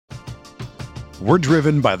We're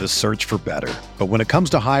driven by the search for better. But when it comes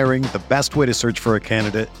to hiring, the best way to search for a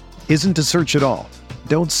candidate isn't to search at all.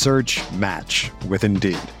 Don't search, match with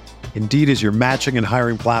Indeed. Indeed is your matching and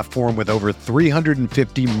hiring platform with over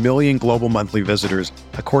 350 million global monthly visitors,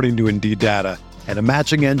 according to Indeed data, and a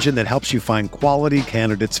matching engine that helps you find quality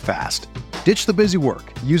candidates fast. Ditch the busy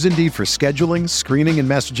work. Use Indeed for scheduling, screening, and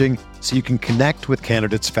messaging so you can connect with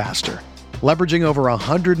candidates faster. Leveraging over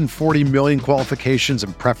 140 million qualifications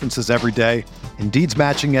and preferences every day, Indeed's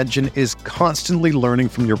matching engine is constantly learning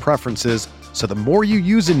from your preferences, so the more you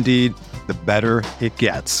use Indeed, the better it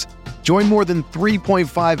gets. Join more than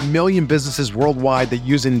 3.5 million businesses worldwide that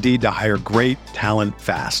use Indeed to hire great talent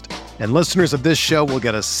fast. And listeners of this show will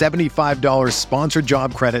get a $75 sponsored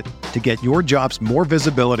job credit to get your jobs more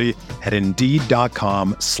visibility at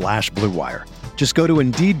Indeed.com/Blue Wire. Just go to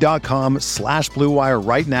Indeed.com/Blue Wire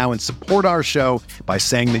right now and support our show by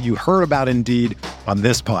saying that you heard about Indeed on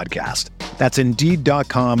this podcast. That's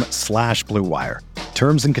Indeed.com/Blue Wire.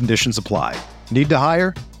 Terms and conditions apply. Need to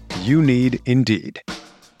hire? You need Indeed.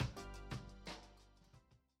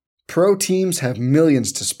 Pro teams have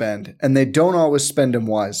millions to spend, and they don't always spend them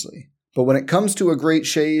wisely. But when it comes to a great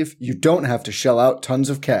shave, you don't have to shell out tons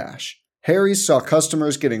of cash. Harry's saw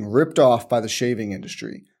customers getting ripped off by the shaving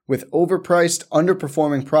industry with overpriced,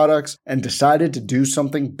 underperforming products and decided to do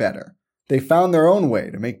something better. They found their own way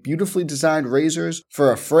to make beautifully designed razors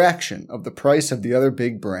for a fraction of the price of the other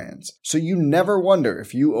big brands, so you never wonder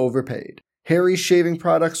if you overpaid. Harry's shaving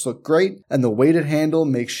products look great, and the weighted handle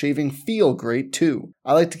makes shaving feel great too.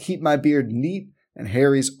 I like to keep my beard neat, and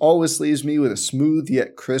Harry's always leaves me with a smooth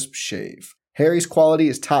yet crisp shave. Harry's quality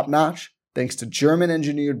is top-notch, thanks to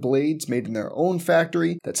German-engineered blades made in their own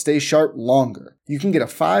factory that stay sharp longer. You can get a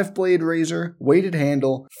 5-blade razor, weighted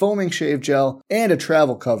handle, foaming shave gel, and a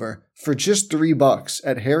travel cover for just $3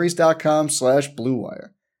 at harrys.com/Blue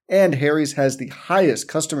Wire. And Harry's has the highest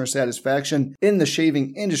customer satisfaction in the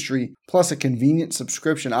shaving industry, plus a convenient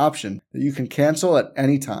subscription option that you can cancel at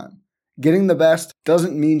any time. Getting the best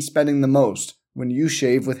doesn't mean spending the most when you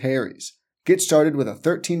shave with Harry's. Get started with a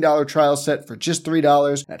 $13 trial set for just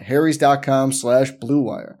 $3 at harrys.com/Blue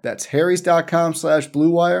Wire. That's harrys.com/Blue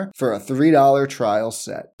Wire for a $3 trial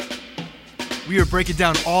set. We are breaking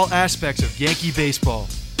down all aspects of Yankee baseball.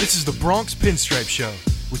 This is the Bronx Pinstripe Show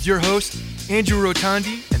with your hosts, Andrew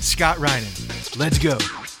Rotondi and Scott Reinen. Let's go.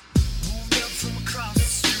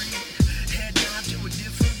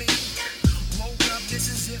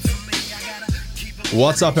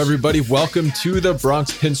 What's up, everybody? Welcome to the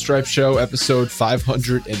Bronx Pinstripe Show, episode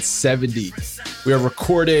 570. We are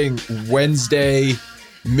recording Wednesday,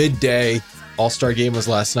 midday. All-Star game was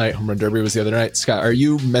last night. Home Run Derby was the other night. Scott, are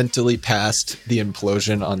you mentally past the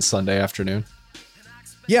implosion on Sunday afternoon?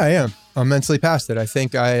 Yeah, I am. I'm mentally past it. I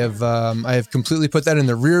think I have completely put that in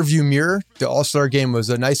the rearview mirror. The All-Star game was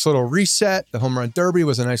a nice little reset. The Home Run Derby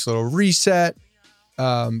was a nice little reset.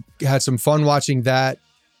 Had some fun watching that.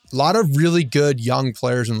 A lot of really good young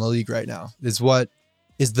players in the league right now is what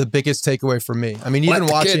is the biggest takeaway for me. I mean, even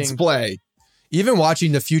watching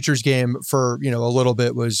the Futures game for, a little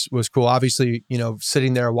bit was cool. Obviously,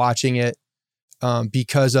 sitting there watching it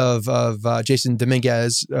because of Jason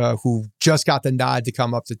Dominguez, who just got the nod to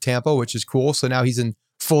come up to Tampa, which is cool. So now he's in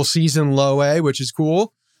full season low A, which is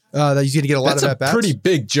cool. That he's going to get a lot of at-bats. That's a pretty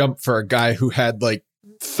big jump for a guy who had like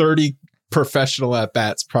 30 professional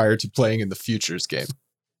at-bats prior to playing in the Futures game.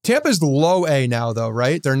 Tampa's the low A now, though,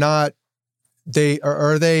 right? They're not.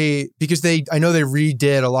 Are they? Because I know they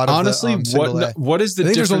redid a lot of. Honestly, what is the? I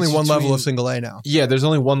think difference there's only one level between, of single A now. Yeah, there's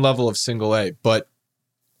only one level of single A, but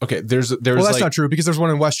okay, there's. Well, that's not true because there's one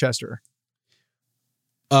in Westchester.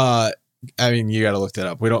 I mean, you got to look that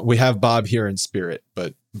up. We have Bob here in spirit,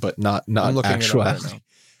 but not actuality.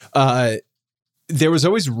 Right, there was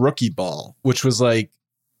always rookie ball, which was a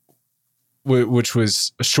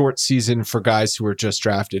short season for guys who were just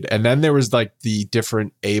drafted. And then there was like the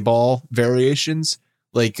different A-ball variations.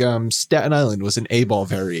 Like Staten Island was an A-ball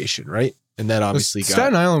variation, right? And that obviously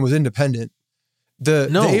Staten Island was independent. The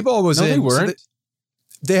A-ball was they weren't. So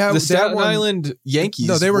they have the Staten Island Yankees.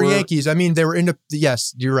 No, they were Yankees. I mean, they were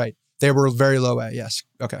yes, you're right. They were very low A. Yes.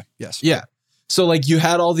 Okay. Yes. Yeah. So like you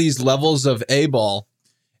had all these levels of A-ball,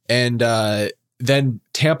 and then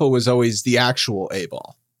Tampa was always the actual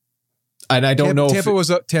A-ball. And I don't know Tampa was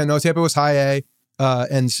high A,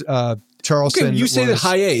 and Charleston. Okay, you say that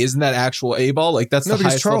high A, isn't that actual A ball? Like that's the highest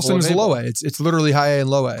because Charleston level is low A. It's literally high A and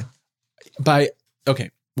low A.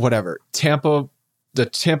 Whatever. The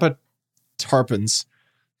Tampa Tarpons,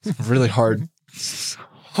 really hard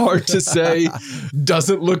to say.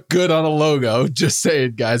 Doesn't look good on a logo. Just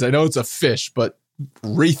saying, guys. I know it's a fish, but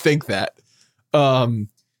rethink that.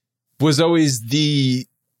 was always the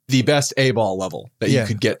best A-ball level that you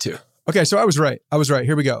could get to. Okay, so I was right.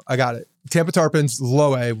 Here we go. I got it. Tampa Tarpons,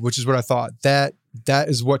 low A, which is what I thought. That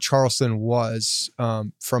is what Charleston was,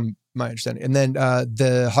 from my understanding. And then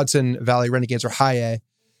the Hudson Valley Renegades are high A.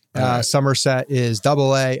 Right. Somerset is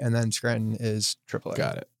double A, and then Scranton is triple A.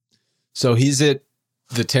 Got it. So he's at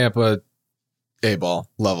the Tampa A-ball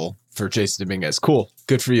level for Jason Dominguez. Cool.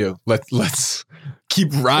 Good for you. Let's keep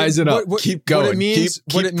rising up. Keep going.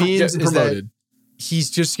 What it means is that he's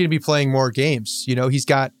just going to be playing more games. He's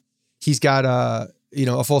got a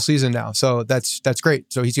full season now. So that's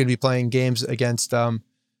great. So he's going to be playing games against,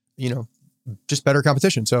 just better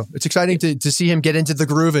competition. So it's exciting to see him get into the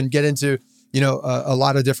groove and get into, a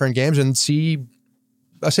lot of different games and see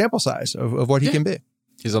a sample size of what he can be.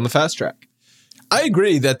 He's on the fast track. I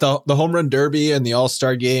agree that the home run derby and the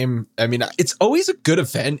All-Star game, I mean, it's always a good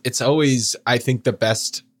event. It's always, I think, the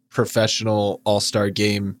best professional All-Star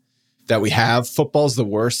game that we have. Football's the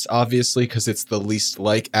worst, obviously, because it's the least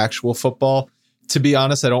like actual football. To be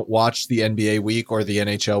honest, I don't watch the NBA week or the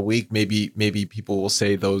NHL week. Maybe people will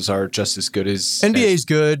say those are just as good as NBA's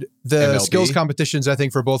good. The MLB. Skills competitions, I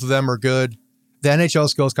think, for both of them are good. The NHL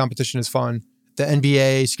skills competition is fun. The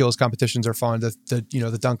NBA skills competitions are fun.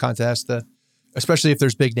 The dunk contest, especially if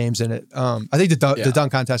there's big names in it. I think the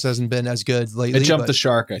dunk contest hasn't been as good lately. It jumped the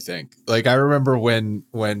shark, I think. Like I remember when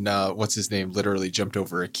what's his name literally jumped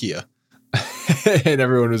over a Kia, and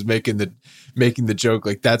everyone was making the joke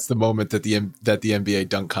like that's the moment that the NBA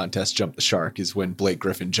dunk contest jumped the shark is when Blake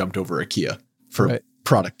Griffin jumped over a Kia for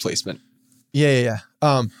product placement. Yeah.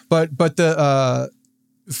 But the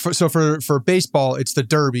for baseball, it's the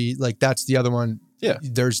Derby. Like that's the other one. Yeah.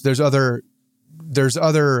 There's other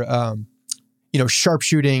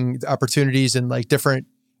sharpshooting opportunities and like different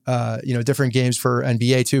games for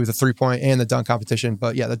NBA too, with the 3-point and the dunk competition.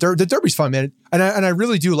 But yeah, the Derby's fun, man. And I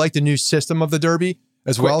really do like the new system of the Derby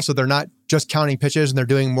as well. So they're not just counting pitches and they're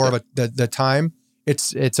doing more of the time.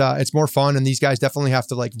 It's more fun. And these guys definitely have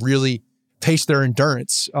to like really pace their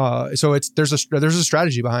endurance. So there's a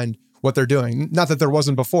strategy behind what they're doing. Not that there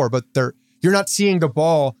wasn't before, but you're not seeing the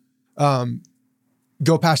ball,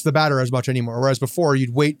 go past the batter as much anymore. Whereas before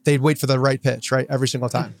they'd wait for the right pitch, right? Every single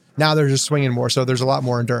time. Now they're just swinging more. So there's a lot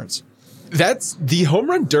more endurance. That's the home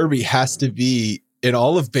run derby has to be in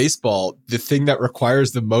all of baseball, the thing that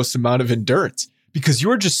requires the most amount of endurance because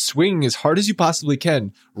you're just swinging as hard as you possibly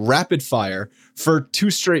can, rapid fire for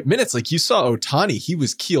 2 straight minutes. Like you saw Ohtani, he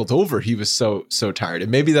was keeled over. He was so tired.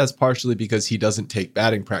 And maybe that's partially because he doesn't take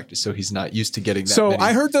batting practice. So he's not used to getting that. So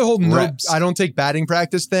I heard the whole I don't take batting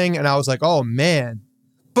practice thing. And I was like, oh man,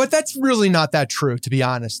 but that's really not that true. To be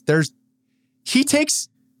honest, he takes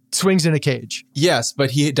swings in a cage. Yes,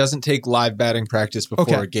 but he doesn't take live batting practice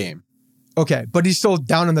before a game. Okay, but he's still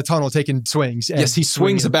down in the tunnel taking swings. Yes, he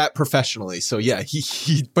swings a bat professionally. So yeah,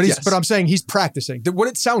 But I'm saying he's practicing. What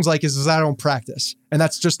it sounds like is I don't practice, and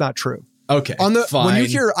that's just not true. Okay, fine. When you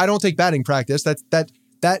hear I don't take batting practice,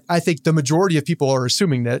 that I think the majority of people are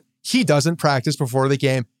assuming that he doesn't practice before the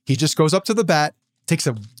game. He just goes up to the bat, takes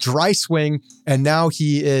a dry swing, and now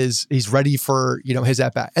he's ready for his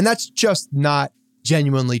at bat, and that's just not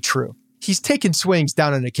genuinely true. He's taking swings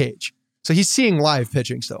down in a cage, so he's seeing live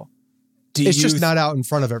pitching still. It's just not out in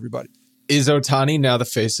front of everybody. Is Ohtani now the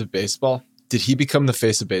face of baseball? Did he become the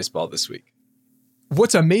face of baseball this week?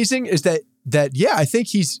 What's amazing is that I think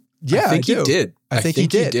he's he did. I think he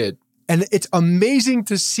did. And it's amazing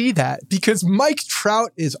to see that because Mike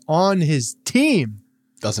Trout is on his team.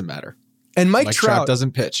 Doesn't matter. And Mike Trout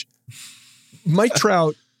doesn't pitch. Mike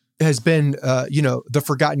Trout has been the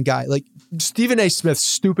forgotten guy. Like Stephen A. Smith's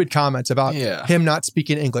stupid comments about him not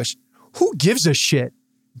speaking English. Who gives a shit?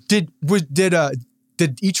 Did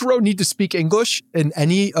Ichiro need to speak English in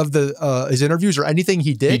any of his interviews or anything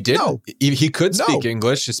he did? He did. No. He could speak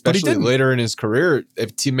English, especially later in his career.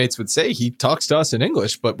 If teammates would say he talks to us in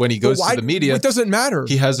English, but when he goes to the media, it doesn't matter.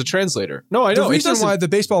 He has a translator. No, I know. The reason why the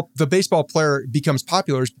baseball player becomes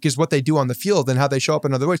popular is because what they do on the field and how they show up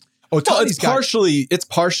in other ways. It's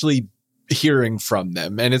partially hearing from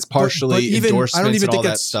them, and it's partially endorsements I don't even think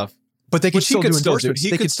that stuff. But they could still do endorsements.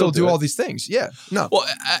 They could still do all these things. Yeah. No. Well,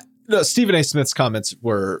 no, Stephen A. Smith's comments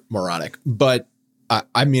were moronic, but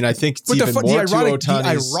I mean, I think it's even more to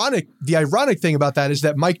Ohtani's. The ironic thing about that is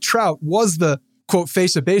that Mike Trout was the quote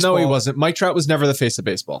face of baseball. No, he wasn't. Mike Trout was never the face of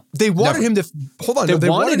baseball. They wanted him to hold on. They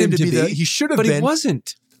wanted him to be. He should have been. But he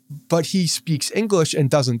wasn't. But he speaks English and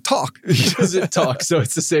doesn't talk. He doesn't talk, so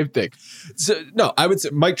it's the same thing. So no, I would say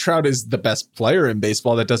Mike Trout is the best player in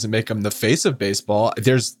baseball. That doesn't make him the face of baseball.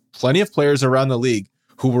 There's plenty of players around the league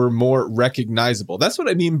who were more recognizable. That's what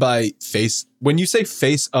I mean by face. When you say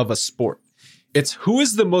face of a sport, It's who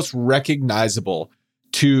is the most recognizable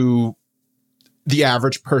to the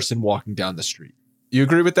average person walking down the street. You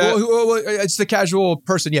agree with that? Well, it's the casual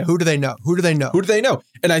person. Yeah. Who do they know? Who do they know?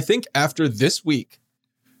 And I think after this week,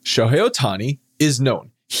 Shohei Ohtani is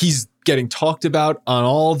known. He's getting talked about on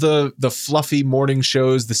all the fluffy morning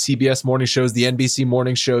shows, the CBS morning shows, the NBC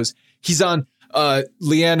morning shows. He's on,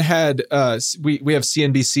 Leanne had, we have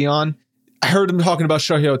CNBC on. I heard him talking about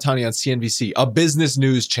Shohei Ohtani on CNBC, a business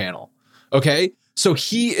news channel. Okay. So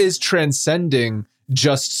he is transcending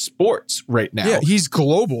just sports right now. Yeah. He's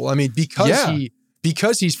global. I mean,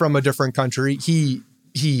 because he's from a different country, he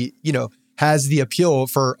has the appeal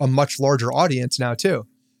for a much larger audience now too.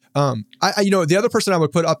 The other person I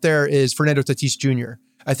would put up there is Fernando Tatis Jr.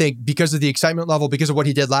 I think because of the excitement level, because of what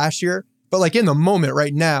he did last year, but like in the moment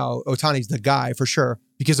right now, Ohtani's the guy for sure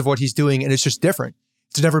because of what he's doing. And it's just different.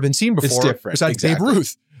 It's never been seen before. It's different. Besides Babe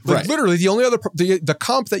Ruth. Like literally the only other, the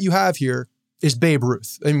comp that you have here is Babe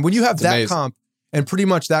Ruth. And when you have that comp and pretty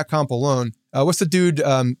much that comp alone, what's the dude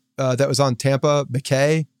that was on Tampa,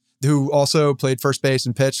 McKay, who also played first base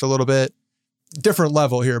and pitched a little bit? Different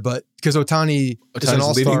level here, but because Ohtani is an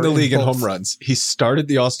all-star leading the league in home runs. He started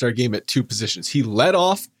the All-Star game at 2 positions. He led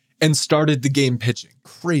off and started the game pitching.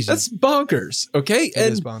 Crazy. That's bonkers. Okay. It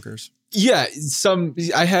is bonkers. Yeah.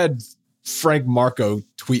 I had Frank Marco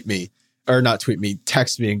text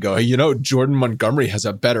me and go, hey, Jordan Montgomery has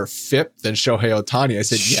a better FIP than Shohei Ohtani. I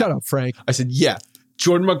said, shut up, Frank. I said, yeah.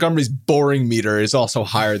 Jordan Montgomery's boring meter is also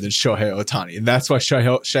higher than Shohei Ohtani. And that's why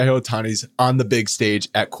Shohei Ohtani's on the big stage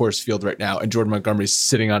at Coors Field right now. And Jordan Montgomery's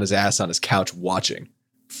sitting on his ass on his couch watching.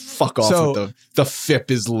 Fuck off with the FIP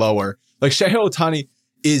is lower. Like Shohei Ohtani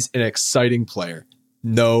is an exciting player.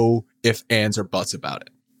 No ifs, ands, or buts about it.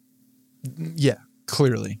 Yeah,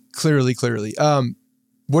 clearly.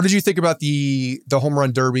 What did you think about the home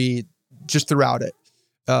run derby just throughout it?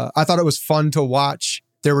 I thought it was fun to watch.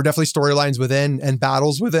 There were definitely storylines within and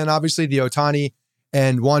battles within, obviously, the Ohtani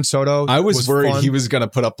and Juan Soto. I was worried he was going to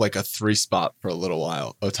put up like a 3 spot for a little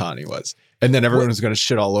while, Ohtani was. And then everyone was going to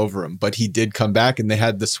shit all over him. But he did come back and they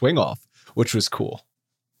had the swing off, which was cool.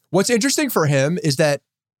 What's interesting for him is that,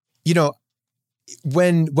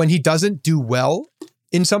 when he doesn't do well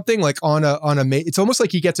in something like it's almost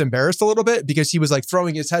like he gets embarrassed a little bit because he was like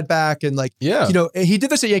throwing his head back and like, he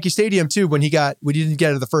did this at Yankee Stadium too when he didn't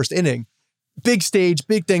get to the first inning. Big stage,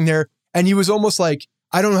 big thing there. And he was almost like,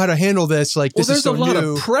 I don't know how to handle this. Like, this is so new. There's a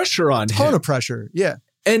lot of pressure on him. Ton of pressure. Yeah.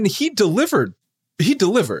 And he delivered,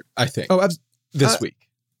 I think, this week.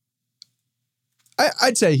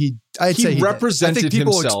 I'd say he represented himself. I think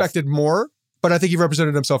people expected more, but I think he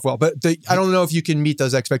represented himself well. But I don't know if you can meet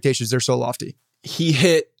those expectations. They're so lofty. He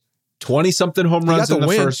hit 20-something home runs in the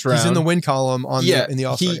first round. He's in the win column in the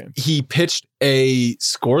All-Star game. He pitched a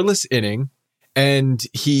scoreless inning. And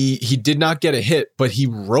he did not get a hit, but he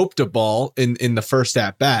roped a ball in the first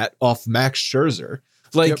at bat off Max Scherzer.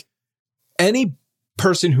 Any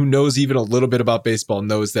person who knows even a little bit about baseball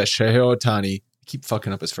knows that Shohei Ohtani, I keep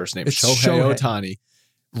fucking up his first name, Shohei Ohtani,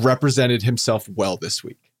 represented himself well this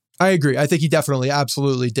week. I agree. I think he definitely,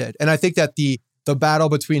 absolutely did. And I think that the battle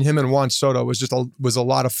between him and Juan Soto was a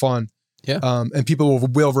lot of fun. Yeah. And people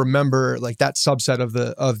will remember like that subset of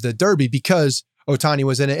the Derby because Ohtani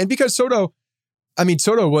was in it, and because Soto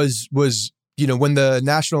was, when the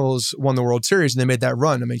Nationals won the World Series and they made that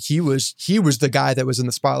run, he was the guy that was in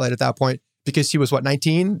the spotlight at that point because he was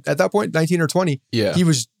 19 at that point, 19 or 20. Yeah. He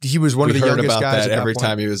was one of the youngest guys that every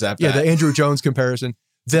time he was at bat. Yeah. The Andrew Jones comparison.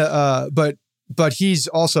 But he's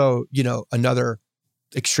also, another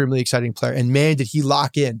extremely exciting player. And man, did he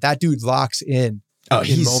lock in. That dude locks in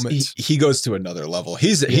moments. He goes to another level.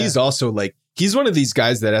 He's also like, he's one of these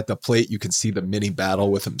guys that at the plate you can see the mini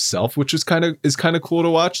battle with himself, which is kind of cool to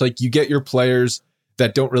watch. Like you get your players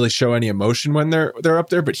that don't really show any emotion when they're up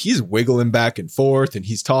there, but he's wiggling back and forth and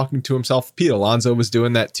he's talking to himself. Pete Alonso was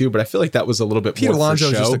doing that too, but I feel like that was a little bit Pete more Alonso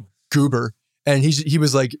for show. Is just a goober, and he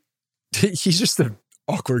was like, he's just an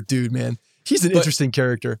awkward dude, man. He's an interesting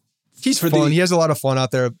character. He's fun. He has a lot of fun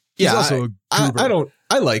out there. He's also a goober.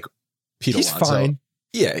 I like Pete Alonso. He's fine.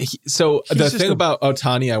 Yeah. The thing about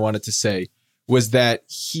Ohtani I wanted to say was that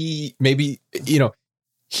he maybe,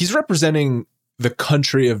 he's representing the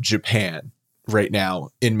country of Japan right now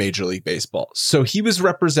in Major League Baseball. So he was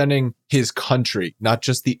representing his country, not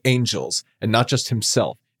just the Angels and not just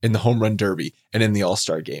himself in the home run derby and in the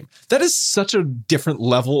All-Star game. That is such a different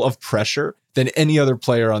level of pressure than any other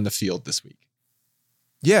player on the field this week.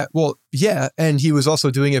 Yeah. Well, yeah. And he was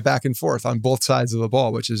also doing it back and forth on both sides of the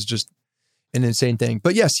ball, which is just an insane thing.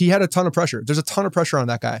 But yes, he had a ton of pressure. There's a ton of pressure on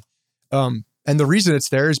that guy. And the reason it's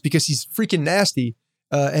there is because he's freaking nasty.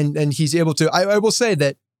 And he's able to, I will say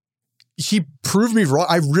that, he proved me wrong.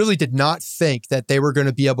 I really did not think that they were going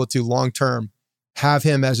to be able to long-term have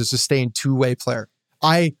him as a sustained two-way player.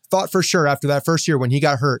 I thought for sure after that first year when he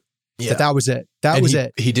got hurt that was it. That was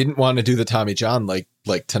it. He didn't want to do the Tommy John like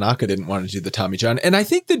Tanaka didn't want to do the Tommy John. And I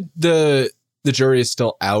think the jury is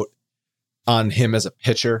still out on him as a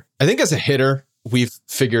pitcher. I think as a hitter, we've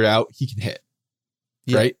figured out he can hit,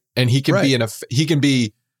 right? And he can he can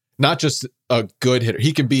be not just a good hitter.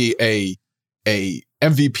 He can be a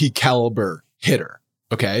MVP caliber hitter.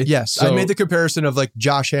 Okay. Yes. So, I made the comparison of like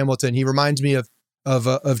Josh Hamilton. He reminds me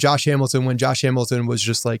of Josh Hamilton when Josh Hamilton was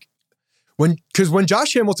just like, when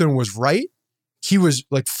Josh Hamilton was right, he was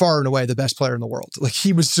like far and away the best player in the world. Like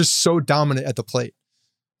he was just so dominant at the plate.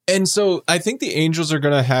 And so I think the Angels are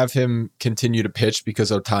going to have him continue to pitch because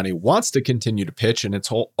Ohtani wants to continue to pitch. And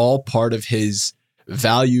it's all part of his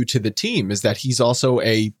value to the team is that he's also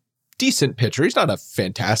a decent pitcher. He's not a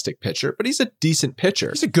fantastic pitcher, but he's a decent pitcher.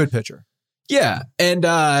 He's a good pitcher. Yeah. And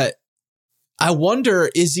I wonder,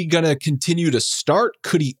 is he going to continue to start?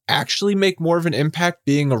 Could he actually make more of an impact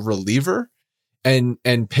being a reliever and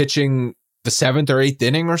pitching the 7th or 8th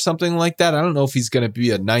inning or something like that? I don't know if he's going to be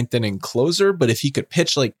a 9th inning closer, but if he could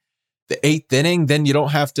pitch like the 8th inning, then you don't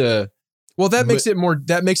have to. Well, that makes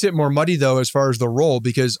it more muddy though, as far as the role,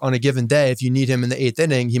 because on a given day, if you need him in the 8th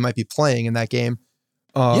inning, he might be playing in that game.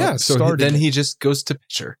 So then he just goes to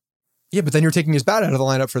pitcher. Yeah, but then you're taking his bat out of the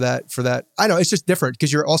lineup for that. I know it's just different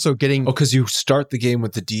because you're also getting. Oh, because you start the game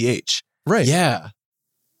with the DH. Right. Yeah.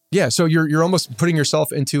 Yeah. So you're almost putting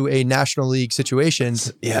yourself into a National League situation.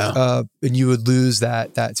 Yeah. And you would lose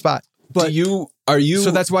that spot. But are you?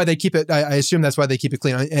 So that's why they keep it. I assume that's why they keep it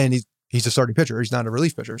clean. And he's a starting pitcher. He's not a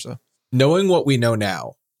relief pitcher. So knowing what we know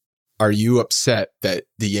now, are you upset that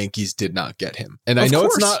the Yankees did not get him? And I know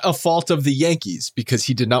it's not a fault of the Yankees because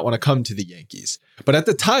he did not want to come to the Yankees. But at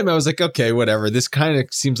the time, I was like, okay, whatever. This kind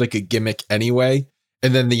of seems like a gimmick anyway.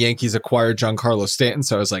 And then the Yankees acquired Giancarlo Stanton.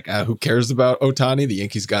 So I was like, who cares about Ohtani? The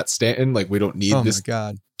Yankees got Stanton. Like, we don't need this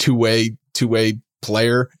two-way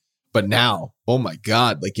player. But now, oh my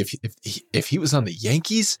God, like if he was on the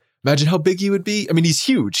Yankees, imagine how big he would be. I mean, he's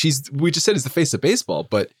huge. We just said he's the face of baseball.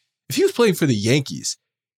 But if he was playing for the Yankees,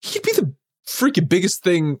 he'd be the freaking biggest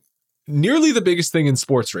thing, nearly the biggest thing in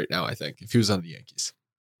sports right now, I think, if he was on the Yankees.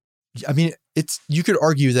 I mean, you could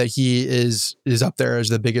argue that he is up there as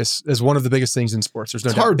one of the biggest things in sports. There's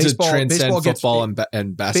no doubt. Hard to transcend football and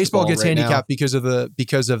basketball. Baseball gets right handicapped now.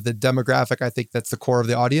 because of the demographic. I think that's the core of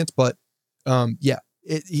the audience. But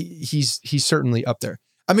he's certainly up there.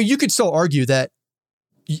 I mean, you could still argue that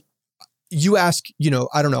you ask,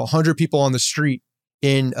 I don't know, 100 people on the street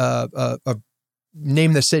in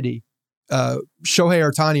name the city, Shohei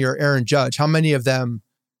Ohtani or Aaron Judge. How many of them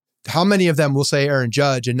will say Aaron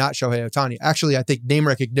Judge and not Shohei Ohtani? Actually, I think name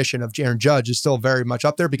recognition of Aaron Judge is still very much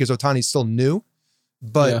up there because Ohtani's still new.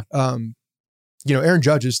 But, Aaron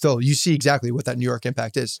Judge is still, you see exactly what that New York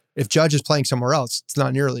impact is. If Judge is playing somewhere else, it's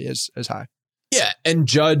not nearly as high. Yeah. And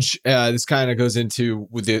Judge, this kind of goes into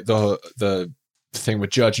with the thing with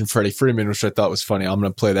Judge and Freddie Freeman, which I thought was funny. I'm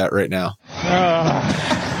going to play that right now.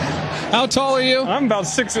 How tall are you? I'm about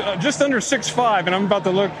just under 6'5", and I'm about to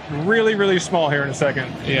look really, really small here in a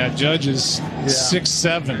second. Yeah, Judge is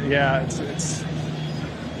 6'7". Yeah, it's.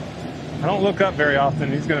 I don't look up very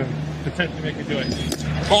often. He's going to potentially make me do it.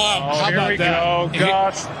 How here about we that? go.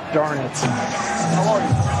 Gosh darn it. How are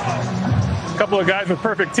you? A couple of guys with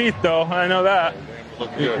perfect teeth, though. I know that.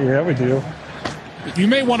 Look good. Yeah, we do. You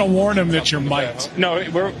may want to warn them that you're mic'd. No,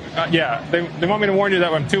 we're. They want me to warn you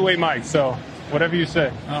that I'm two-way mic, so. Whatever you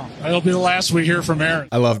say. Oh, that'll be the last we hear from Aaron.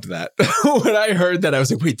 I loved that. When I heard that, I was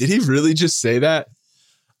like, wait, did he really just say that?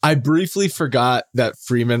 I briefly forgot that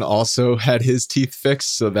Freeman also had his teeth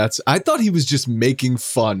fixed. So I thought he was just making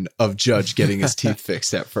fun of Judge getting his teeth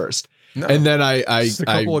fixed at first. No, and then just a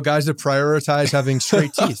couple of guys that prioritize having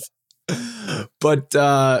straight teeth. But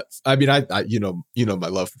I mean, I my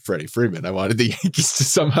love for Freddie Freeman. I wanted the Yankees to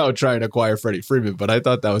somehow try and acquire Freddie Freeman, but I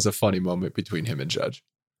thought that was a funny moment between him and Judge.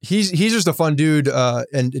 He's just a fun dude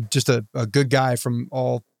and just a good guy from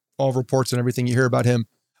all reports and everything you hear about him.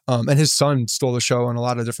 And his son stole the show on a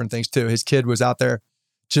lot of different things too. His kid was out there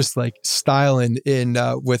just like styling in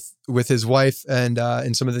with his wife and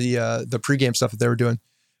some of the pregame stuff that they were doing.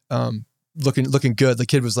 Looking good. The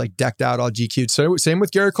kid was like decked out, all GQ'd. So same with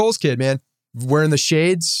Garrett Cole's kid, man, wearing the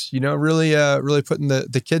shades, really putting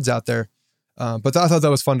the kids out there. But I thought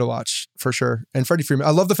that was fun to watch for sure. And Freddie Freeman,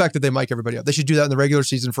 I love the fact that they mic everybody up. They should do that in the regular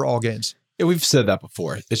season for all games. Yeah, we've said that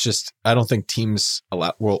before. It's just, I don't think teams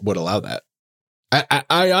would allow that.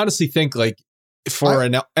 I honestly think like for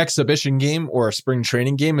an exhibition game or a spring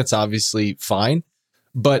training game, it's obviously fine.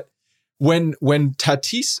 But when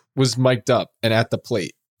Tatis was mic'd up and at the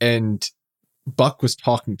plate and Buck was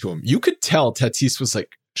talking to him, you could tell Tatis was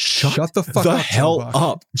like, shut the fuck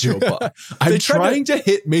up, Joe Buck. I'm trying to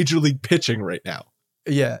hit Major League pitching right now.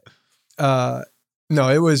 Yeah. No,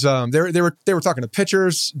 it was they were talking to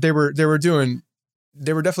pitchers. They were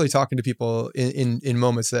definitely talking to people in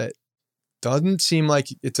moments that doesn't seem like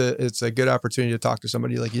it's a good opportunity to talk to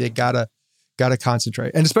somebody. Like they gotta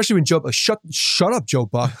concentrate, and especially when Joe, like, shut up, Joe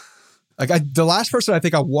Buck. Like the last person I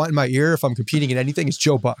think I want in my ear if I'm competing in anything is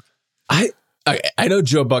Joe Buck. I know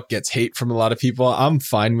Joe Buck gets hate from a lot of people. I'm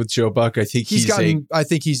fine with Joe Buck. I think he's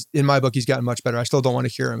in my book, he's gotten much better. I still don't want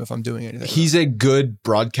to hear him if I'm doing anything. He's a good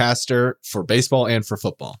broadcaster for baseball and for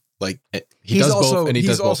football. Like he's does both, and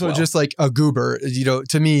he's also well. Just like a goober. You know,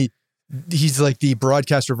 to me, he's like the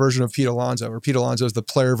broadcaster version of Pete Alonso, or Pete Alonso is the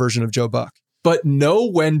player version of Joe Buck. But know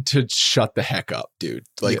when to shut the heck up, dude.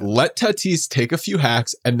 Like let Tatis take a few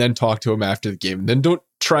hacks and then talk to him after the game. And then don't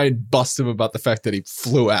try and bust him about the fact that he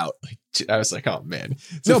flew out. Like I was like, oh man.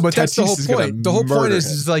 No, but that's the whole point. The whole point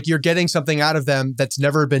is like you're getting something out of them that's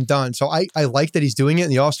never been done. So I like that he's doing it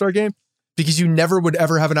in the All-Star game because you never would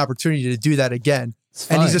ever have an opportunity to do that again.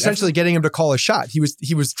 And he's essentially getting him to call a shot. He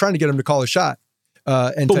was trying to get him to call a shot.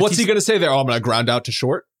 But what's he going to say there? Oh, I'm going to ground out to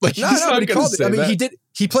short. Like no, he called it. I mean,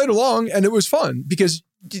 he played along, and it was fun because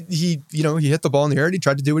he hit the ball in the air and he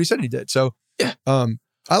tried to do what he said he did. So yeah,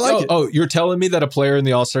 I like it. Oh, you're telling me that a player in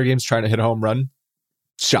the All-Star game is trying to hit a home run?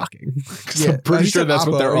 Shocking. Yeah, I'm pretty sure that's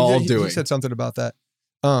what they're all doing. He said something about that.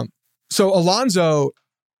 So Alonso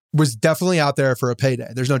was definitely out there for a payday.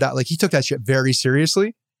 There's no doubt. Like he took that shit very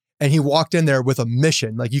seriously, and he walked in there with a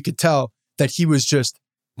mission. Like you could tell that he was just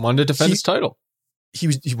wanted to defend his title. He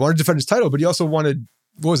wanted to defend his title, but he also wanted,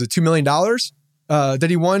 what was it, $2 million that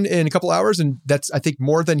he won in a couple hours. And that's, I think,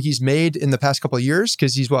 more than he's made in the past couple of years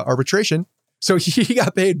because he's arbitration. So he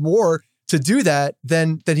got paid more to do that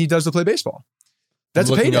than he does to play baseball. That's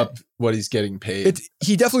a payday. Up what he's getting paid.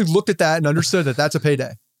 He definitely looked at that and understood that that's a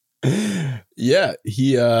payday. Yeah.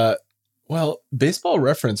 Baseball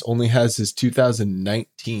Reference only has his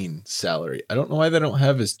 2019 salary. I don't know why they don't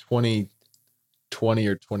have his 2020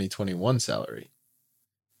 or 2021 salary.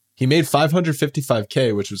 He made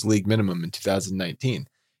 $555K, which was league minimum in 2019.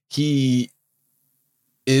 He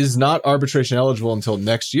is not arbitration eligible until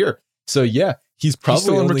next year. So yeah, he's probably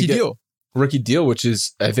still on rookie deal, which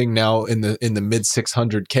is I think now in the mid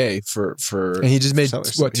 600K for. And he just made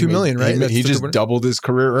 $2 million, right? He just doubled his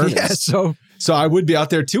career earnings. Yeah, so I would be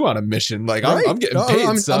out there too on a mission. Like I'm getting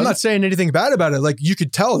paid. I'm not saying anything bad about it. Like you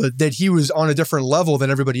could tell that he was on a different level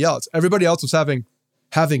than everybody else. Everybody else was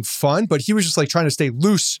having fun, but he was just like trying to stay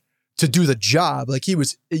loose to do the job. Like you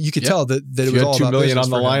could tell that it was all about $2 million on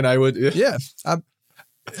the line. I would,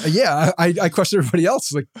 I question everybody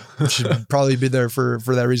else. Like should probably be there for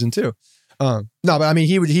that reason too. No, but I mean,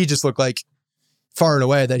 he just looked like far and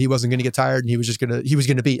away that he wasn't going to get tired, and he was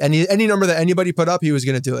going to beat any number that anybody put up. He was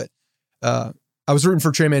going to do it. I was rooting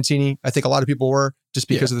for Trey Mancini. I think a lot of people were just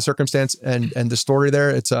because of the circumstance and the story there.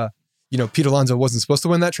 It's Pete Alonso wasn't supposed to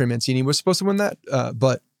win that. Trey Mancini was supposed to win that.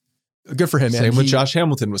 But good for him, man. Same with Josh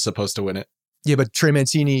Hamilton was supposed to win it. Yeah, but Trey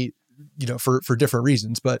Mancini, for different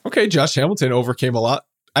reasons. But okay, Josh Hamilton overcame a lot.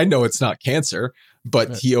 I know it's not cancer,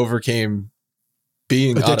 but he overcame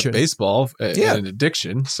being out of baseball and an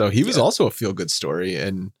addiction. So he was also a feel-good story.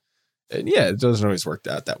 And yeah, it doesn't always work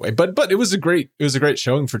out that way. But it was a great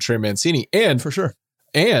showing for Trey Mancini. And for sure.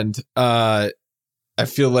 And I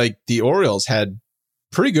feel like the Orioles had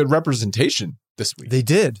pretty good representation this week. They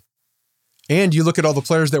did. And you look at all the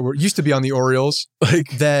players that used to be on the Orioles,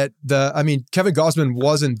 Kevin Gausman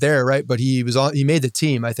wasn't there, right? But he made the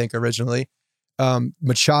team, I think, originally.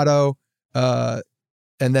 Machado, and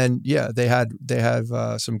then they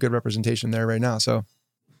have some good representation there right now. So,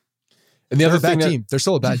 and the other team, they're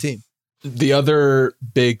still a bad team. The other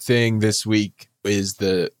big thing this week is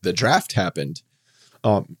the draft happened.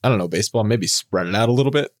 I don't know, baseball, maybe spread it out a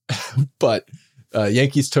little bit, but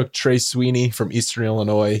Yankees took Trey Sweeney from Eastern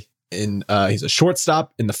Illinois. He's a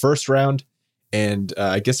shortstop in the first round, and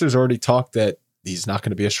I guess there's already talk that he's not going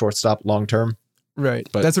to be a shortstop long term. Right,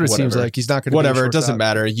 but that's what it seems like. He's not going to. Whatever, it doesn't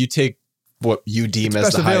matter. You take what you deem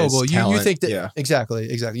as the available. Highest talent. You think that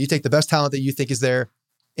exactly. You take the best talent that you think is there,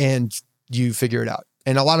 and you figure it out.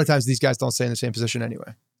 And a lot of times these guys don't stay in the same position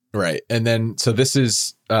anyway. Right, and then so this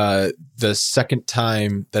is the second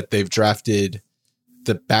time that they've drafted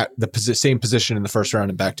the same position in the first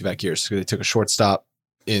round in back-to-back years. So they took a shortstop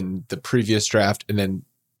in the previous draft, and then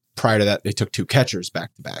prior to that, they took two catchers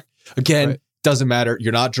back-to-back. Again, doesn't matter.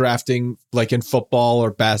 You're not drafting like in football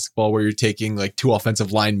or basketball where you're taking like two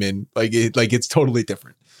offensive linemen. Like it's totally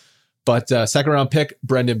different. But second round pick,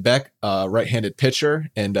 Brendan Beck, right-handed pitcher.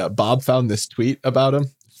 And Bob found this tweet about him.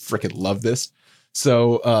 Freaking love this.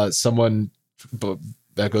 So someone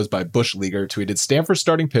that goes by Bush Leaguer tweeted, Stanford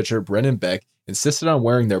starting pitcher Brendan Beck insisted on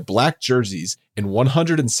wearing their black jerseys in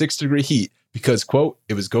 106-degree heat because, quote,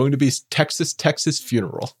 it was going to be Texas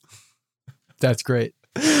funeral. That's great.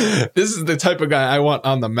 This is the type of guy I want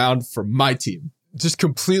on the mound for my team. Just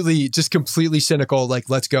completely cynical. Like,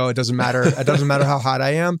 let's go. It doesn't matter. It doesn't matter how hot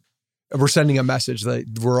I am. We're sending a message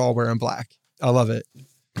that we're all wearing black. I love it.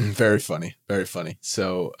 Very funny. Very funny.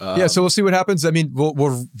 So, so we'll see what happens. I mean,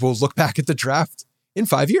 we'll look back at the draft in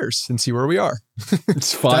 5 years and see where we are.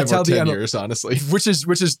 It's 5 or 10 years, honestly. Which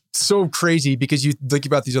is so crazy because you think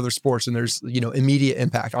about these other sports and there's, immediate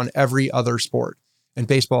impact on every other sport. And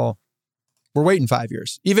baseball, we're waiting 5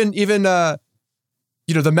 years. Even the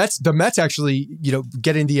Mets actually,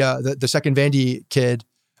 getting the second Vandy kid,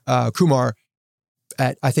 Kumar,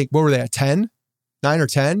 at, I think, what were they at 10, 9 or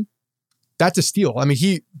 10? That's a steal. I mean,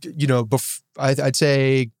 he, I'd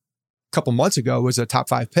say a couple months ago was a top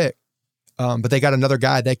 5 pick. But they got another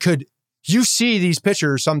guy that could, you see these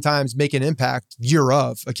pitchers sometimes make an impact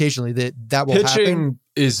occasionally that will happen. Pitching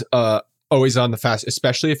is always on the fast,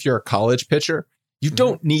 especially if you're a college pitcher. You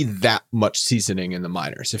don't need that much seasoning in the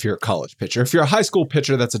minors if you're a college pitcher. If you're a high school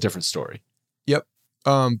pitcher, that's a different story. Yep.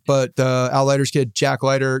 But Al Leiter's kid, Jack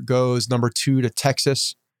Leiter, goes number 2 to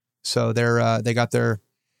Texas. So they got their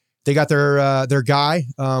guy.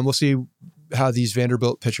 We'll see how these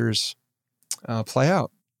Vanderbilt pitchers play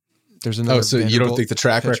out. There's another. So you don't think the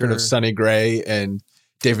track record of Sonny Gray and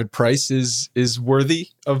David Price is worthy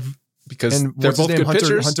of, because they're both good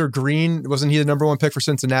pitchers? Hunter Green, wasn't he the number 1 pick for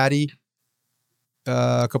Cincinnati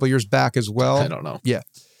a couple of years back as well? I don't know. Yeah,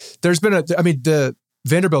 there's been the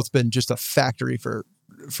Vanderbilt's been just a factory for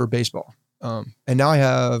baseball. And now I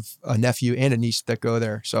have a nephew and a niece that go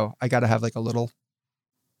there, so I got to have like a little,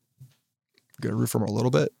 root for him a little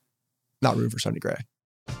bit, not root for Sonny Gray.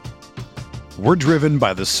 We're driven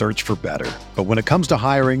by the search for better. But when it comes to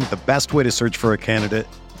hiring, the best way to search for a candidate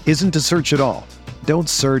isn't to search at all. Don't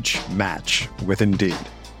search, match with Indeed.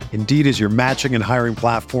 Indeed is your matching and hiring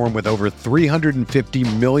platform with over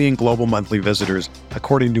 350 million global monthly visitors,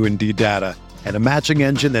 according to Indeed data, and a matching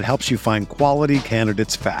engine that helps you find quality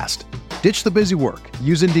candidates fast. Ditch the busy work.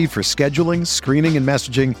 Use Indeed for scheduling, screening, and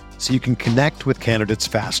messaging so you can connect with candidates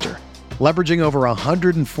faster. Leveraging over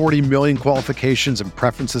 140 million qualifications and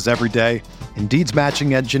preferences every day, Indeed's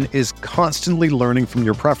matching engine is constantly learning from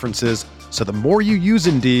your preferences, so the more you use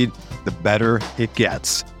Indeed, the better it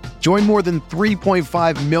gets. Join more than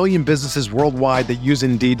 3.5 million businesses worldwide that use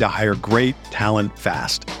Indeed to hire great talent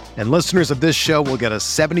fast. And listeners of this show will get a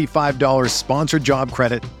 $75 sponsored job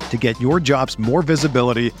credit to get your jobs more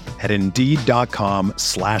visibility at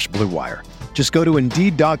Indeed.com/Blue Wire. Just go to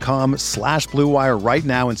Indeed.com/Blue Wire right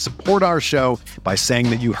now and support our show by saying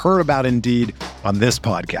that you heard about Indeed on this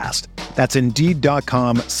podcast. That's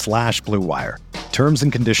Indeed.com/Blue Wire. Terms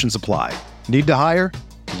and conditions apply. Need to hire?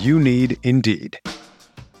 You need Indeed.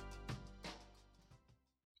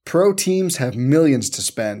 Pro teams have millions to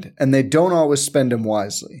spend, and they don't always spend them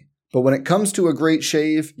wisely. But when it comes to a great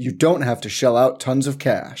shave, you don't have to shell out tons of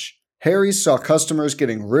cash. Harry's saw customers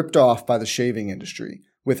getting ripped off by the shaving industry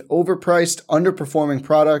with overpriced, underperforming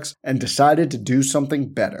products and decided to do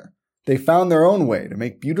something better. They found their own way to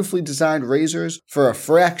make beautifully designed razors for a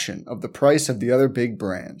fraction of the price of the other big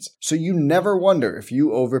brands, so you never wonder if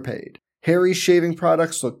you overpaid. Harry's shaving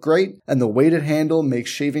products look great, and the weighted handle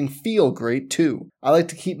makes shaving feel great too. I like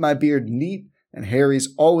to keep my beard neat, and Harry's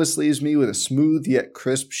always leaves me with a smooth yet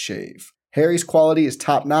crisp shave. Harry's quality is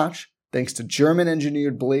top-notch, thanks to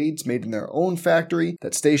German-engineered blades made in their own factory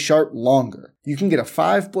that stay sharp longer. You can get a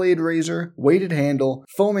 5-blade razor, weighted handle,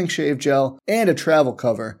 foaming shave gel, and a travel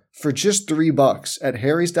cover for just $3 at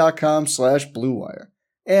harrys.com/Blue Wire.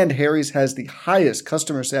 And Harry's has the highest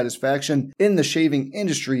customer satisfaction in the shaving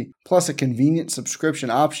industry, plus a convenient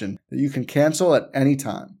subscription option that you can cancel at any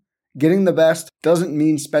time. Getting the best doesn't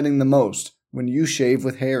mean spending the most when you shave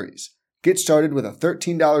with Harry's. Get started with a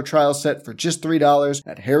 $13 trial set for just $3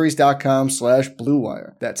 at harrys.com/Blue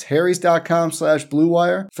Wire. That's harrys.com/Blue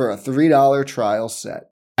Wire for a $3 trial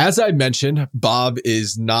set. As I mentioned, Bob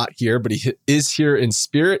is not here, but he is here in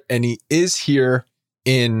spirit, and he is here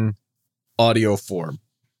in audio form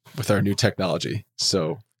with our new technology.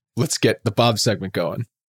 So let's get the Bob segment going.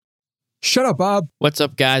 Shut up, Bob. What's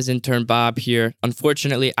up, guys? Intern Bob here.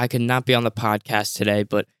 Unfortunately, I could not be on the podcast today,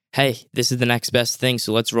 but hey, this is the next best thing,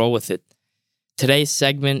 so let's roll with it. Today's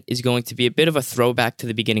segment is going to be a bit of a throwback to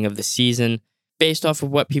the beginning of the season, based off of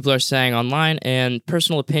what people are saying online and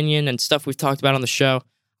personal opinion and stuff we've talked about on the show.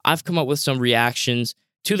 I've come up with some reactions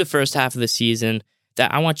to the first half of the season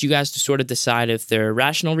that I want you guys to sort of decide if they're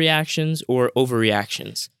rational reactions or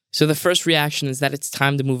overreactions. So the first reaction is that it's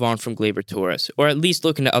time to move on from Gleyber Torres, or at least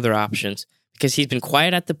look into other options, because he's been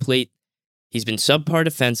quiet at the plate, he's been subpar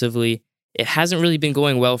defensively, it hasn't really been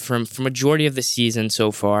going well for him for majority of the season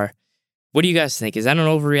so far. What do you guys think? Is that an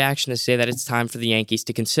overreaction to say that it's time for the Yankees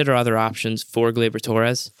to consider other options for Gleyber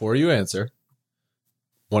Torres? Before you answer,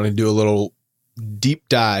 want to do a little deep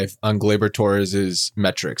dive on Gleyber Torres'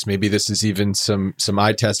 metrics. Maybe this is even some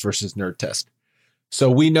eye test versus nerd test. So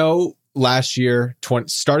we know last year,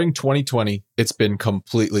 starting 2020, it's been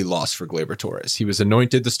completely lost for Gleyber Torres. He was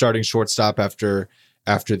anointed the starting shortstop after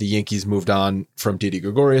the Yankees moved on from Didi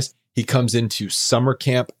Gregorius. He comes into summer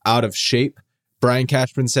camp out of shape. Brian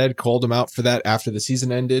Cashman called him out for that after the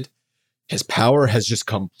season ended. His power has just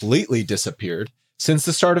completely disappeared. Since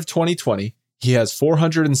the start of 2020, he has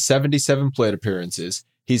 477 plate appearances.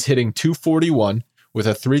 He's hitting .241 with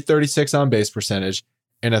a .336 on-base percentage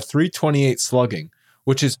and a .328 slugging,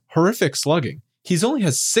 which is horrific slugging. He's only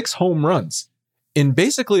has 6 home runs in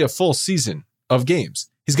basically a full season of games.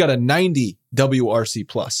 He's got a 90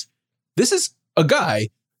 WRC+. This is a guy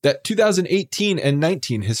that 2018 and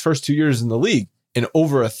 19, his first 2 years in the league, in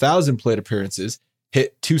over 1,000 plate appearances,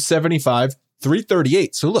 hit .275,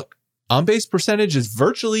 .338. So look, on-base percentage is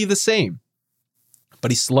virtually the same,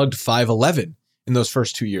 but he slugged .511 in those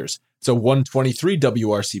first 2 years. So 123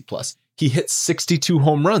 WRC+. He hit 62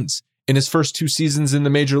 home runs in his first 2 seasons in the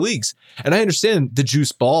major leagues. And I understand the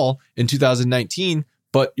juice ball in 2019,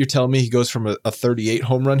 but you're telling me he goes from a 38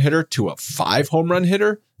 home run hitter to a 5 home run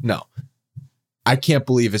hitter? No. I can't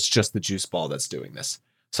believe it's just the juice ball that's doing this.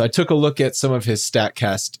 So I took a look at some of his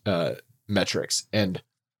StatCast metrics, and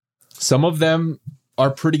some of them are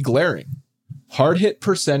pretty glaring. Hard hit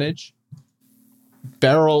percentage,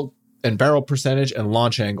 barrel percentage, and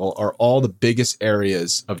launch angle are all the biggest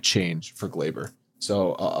areas of change for Gleyber.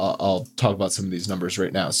 So I'll talk about some of these numbers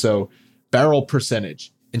right now. So barrel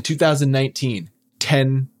percentage in 2019,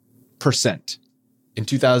 10%. In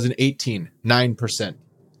 2018, 9%.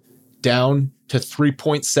 Down to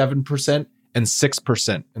 3.7% and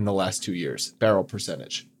 6% in the last 2 years, barrel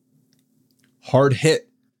percentage. Hard hit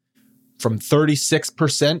from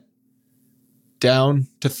 36% down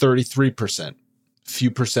to 33%.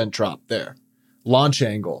 Few percent drop there. Launch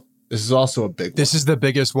angle. This is also a big one. This is the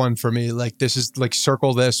biggest one for me. Like, this is like,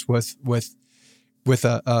 circle this with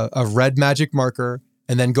a red magic marker,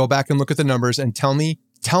 and then go back and look at the numbers and tell me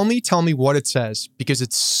what it says, because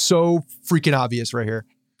it's so freaking obvious right here.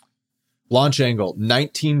 Launch angle,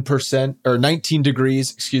 19% or 19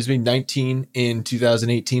 degrees, 19 in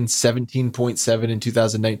 2018, 17.7 in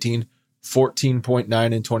 2019,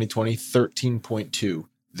 14.9 in 2020, 13.2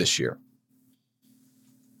 this year.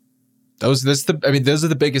 Those are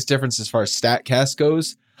the biggest differences as far as StatCast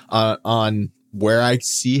goes on where I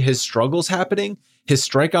see his struggles happening. His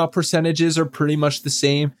strikeout percentages are pretty much the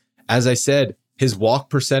same. As I said, his walk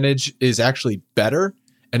percentage is actually better,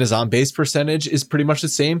 and his on-base percentage is pretty much the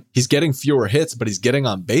same. He's getting fewer hits, but he's getting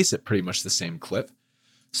on base at pretty much the same clip.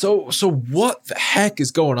 So what the heck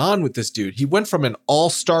is going on with this dude? He went from an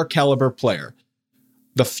all-star caliber player,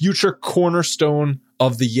 the future cornerstone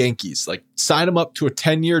of the Yankees. Like, sign him up to a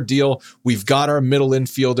 10-year deal. We've got our middle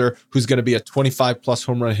infielder who's going to be a 25-plus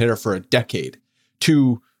home run hitter for a decade,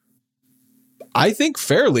 to, I think,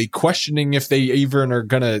 fairly questioning if they even are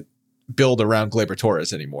going to build around Gleyber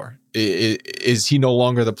Torres anymore. Is he no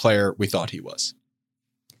longer the player we thought he was?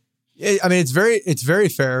 I mean, it's very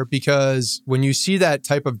fair, because when you see that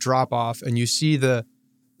type of drop off and you see the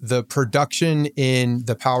production in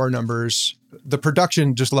the power numbers, the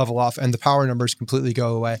production just level off and the power numbers completely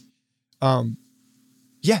go away. The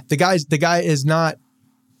guy is not,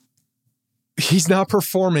 he's not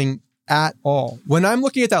performing at all. When I'm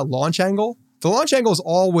looking at that launch angle, the launch angle is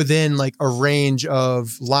all within like a range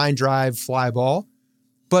of line drive, fly ball.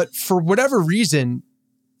 But for whatever reason,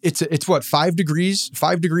 it's what, 5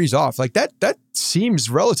 degrees off. Like that seems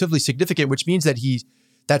relatively significant, which means that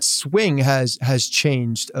that swing has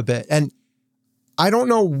changed a bit. And I don't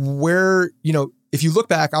know where, if you look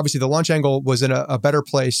back, obviously the launch angle was in a better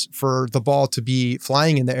place for the ball to be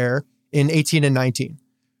flying in the air in 18 and 19.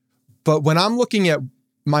 But when I'm looking at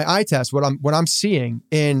my eye test, what I'm seeing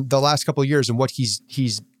in the last couple of years and what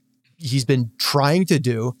he's been trying to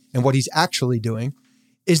do and what he's actually doing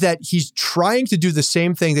is that he's trying to do the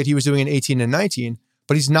same thing that he was doing in 18 and 19,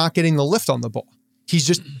 but he's not getting the lift on the ball.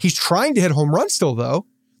 He's trying to hit home runs still, though.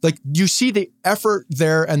 Like, you see the effort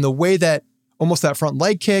there and the way that almost that front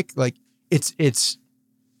leg kick, like it's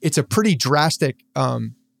a pretty drastic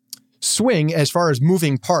swing as far as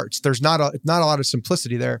moving parts. There's not a lot of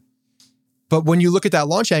simplicity there. But when you look at that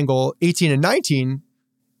launch angle, 18 and 19,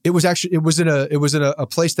 it was in a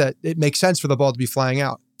place that it makes sense for the ball to be flying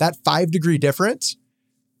out. That 5-degree difference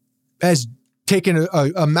has taken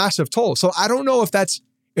a massive toll. So I don't know if that's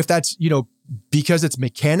because it's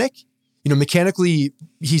mechanically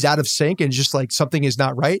he's out of sync and just like something is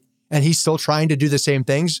not right, and he's still trying to do the same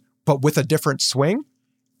things but with a different swing,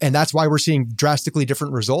 and that's why we're seeing drastically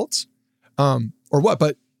different results, or what.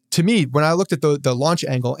 But to me, when I looked at the launch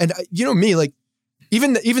angle, and me, like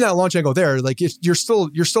even that launch angle there, like you're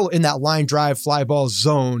still in that line drive fly ball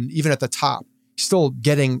zone, even at the top, still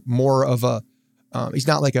getting more of a. He's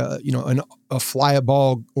not like a fly a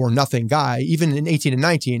ball or nothing guy. Even in 18 and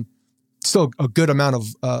 19, still a good amount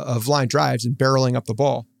of line drives and barreling up the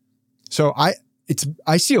ball. So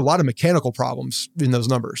I see a lot of mechanical problems in those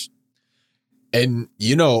numbers. And,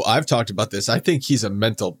 I've talked about this. I think he's a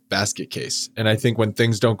mental basket case. And I think when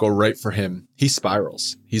things don't go right for him, he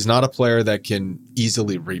spirals. He's not a player that can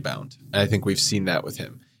easily rebound. And I think we've seen that with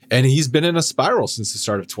him. And he's been in a spiral since the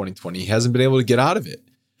start of 2020. He hasn't been able to get out of it.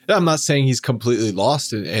 And I'm not saying he's completely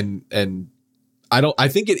lost. And I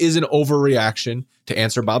think it is an overreaction to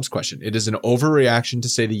answer Bob's question. It is an overreaction to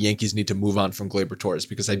say the Yankees need to move on from Gleyber Torres,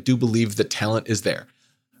 because I do believe the talent is there.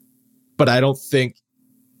 But I don't think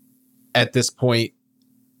at this point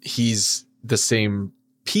he's the same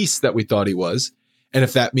piece that we thought he was. And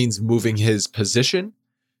if that means moving his position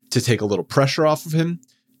to take a little pressure off of him,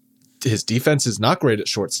 his defense is not great at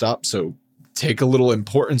shortstop. So take a little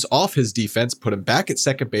importance off his defense, put him back at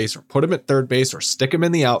second base or put him at third base or stick him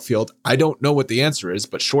in the outfield. I don't know what the answer is,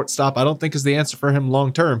 but shortstop, I don't think is the answer for him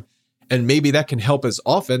long-term. And maybe that can help his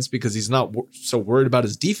offense because he's not so worried about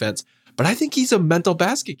his defense. But I think he's a mental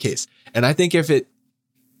basket case. And I think if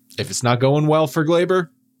it's not going well for Gleyber,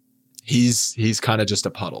 he's kind of just a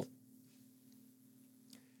puddle.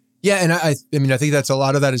 Yeah, and I think that's a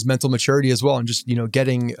lot of that is mental maturity as well, and just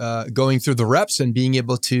going through the reps and being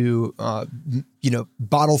able to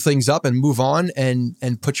bottle things up and move on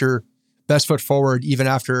and put your best foot forward even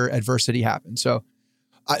after adversity happens. So,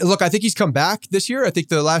 I think he's come back this year. I think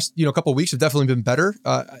the last couple of weeks have definitely been better.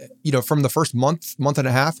 From the first month and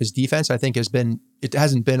a half, his defense I think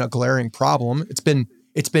hasn't been a glaring problem. It's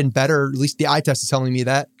been better. At least the eye test is telling me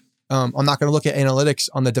that. I'm not going to look at analytics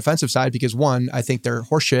on the defensive side because, one, I think they're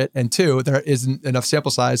horseshit, and two, there isn't enough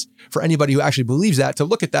sample size for anybody who actually believes that to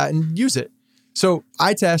look at that and use it. So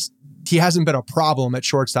eye test, he hasn't been a problem at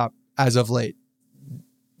shortstop as of late,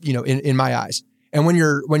 in my eyes. And when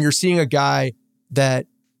you're seeing a guy that,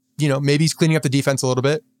 maybe he's cleaning up the defense a little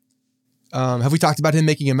bit. Have we talked about him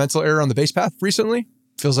making a mental error on the base path recently?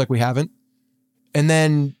 Feels like we haven't. And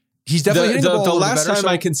then he's definitely hitting the ball a little last better, time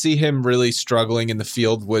I can see him really struggling in the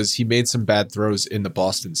field was he made some bad throws in the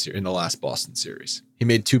last Boston series. He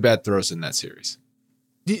made 2 bad throws in that series.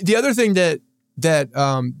 The other thing that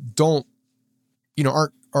don't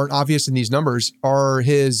aren't obvious in these numbers are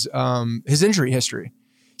his injury history.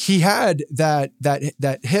 He had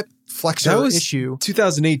that hip flexor issue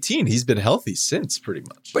 2018. He's been healthy since pretty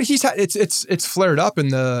much. But he's had it's flared up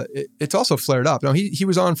it's also flared up. No, he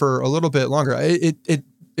was on for a little bit longer.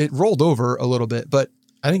 It rolled over a little bit, but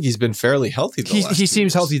I think he's been fairly healthy. He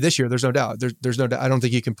seems healthy this year. There's no doubt. There's no doubt. I don't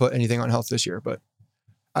think you can put anything on health this year, but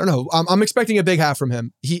I don't know. I'm expecting a big half from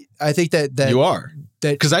him. I think that you are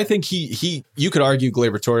because I think you could argue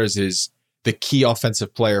Gleyber Torres is the key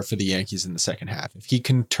offensive player for the Yankees in the second half. If he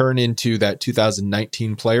can turn into that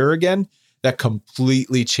 2019 player again, that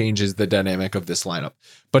completely changes the dynamic of this lineup.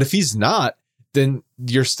 But if he's not, then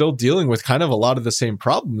you're still dealing with kind of a lot of the same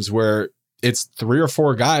problems where it's 3 or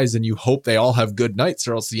 4 guys and you hope they all have good nights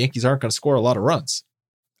or else the Yankees aren't going to score a lot of runs.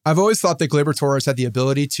 I've always thought that Gleyber Torres had the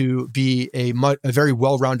ability to be a very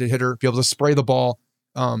well-rounded hitter, be able to spray the ball.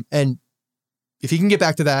 And if he can get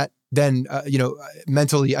back to that, then,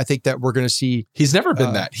 mentally, I think that we're going to see. He's never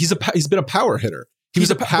been that. He's been a power hitter. He was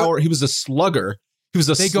a slugger. He was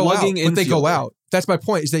a slugging infielder. But they go out. That's my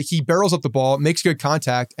point, is that he barrels up the ball, makes good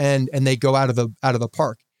contact, and they go out of the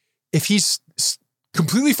park. If he's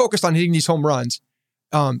completely focused on hitting these home runs,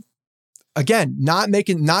 again, not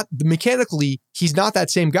mechanically, he's not that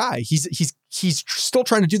same guy. He's still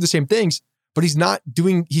trying to do the same things, but he's not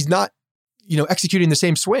executing the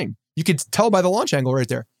same swing. You could tell by the launch angle right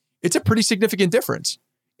there. It's a pretty significant difference.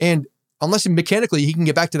 And unless mechanically he can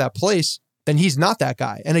get back to that place, then he's not that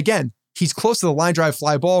guy. And again, he's close to the line drive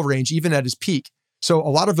fly ball range, even at his peak. So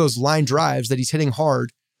a lot of those line drives that he's hitting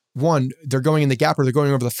hard, one, they're going in the gap or they're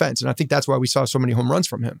going over the fence. And I think that's why we saw so many home runs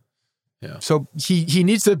from him. Yeah. So he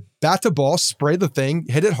needs to bat the ball, spray the thing,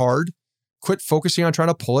 hit it hard, quit focusing on trying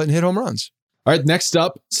to pull it and hit home runs. All right, next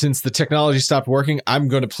up, since the technology stopped working, I'm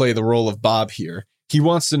going to play the role of Bob here. He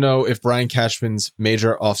wants to know if Brian Cashman's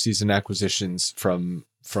major offseason acquisitions from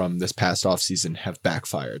this past offseason have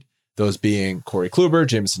backfired. Those being Corey Kluber,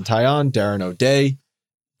 Jameson Taillon, Darren O'Day,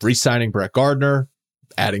 re-signing Brett Gardner,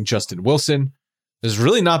 adding Justin Wilson. There's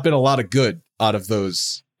really not been a lot of good out of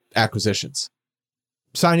those acquisitions.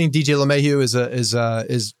 Signing DJ LeMahieu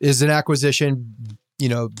is an acquisition,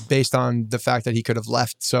 based on the fact that he could have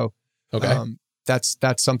left. So okay, that's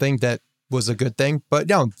something that was a good thing. But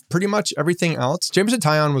pretty much everything else. Jameson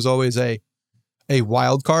Taillon was always a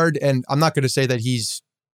wild card, and I'm not going to say that he's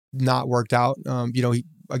not worked out.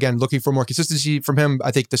 Again, looking for more consistency from him.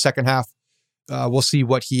 I think the second half, we'll see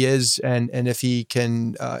what he is and if he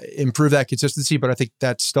can improve that consistency. But I think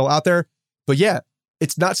that's still out there. But yeah,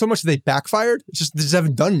 it's not so much that they backfired. It's just they just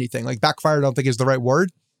haven't done anything. Like backfired, I don't think is the right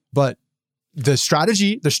word. But the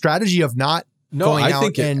strategy of not going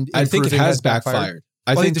out I think it has backfired.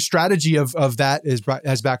 I think the strategy of that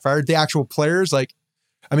has backfired. The actual players,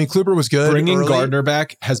 Kluber was good. Bringing early. Gardner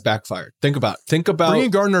back has backfired. Think about bringing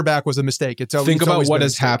Gardner back was a mistake. Think about what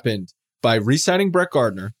has happened by re-signing Brett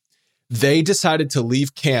Gardner. They decided to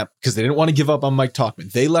leave camp because they didn't want to give up on Mike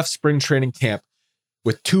Tauchman. They left spring training camp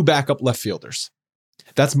with 2 backup left fielders.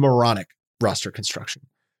 That's moronic roster construction.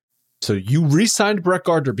 So you re-signed Brett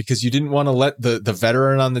Gardner because you didn't want to let the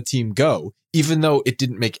veteran on the team go, even though it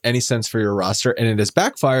didn't make any sense for your roster, and it has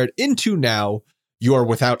backfired into now you are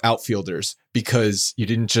without outfielders because you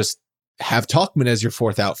didn't just have Tauchman as your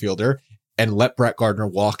 4th outfielder and let Brett Gardner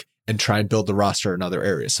walk and try and build the roster in other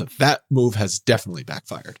areas. So that move has definitely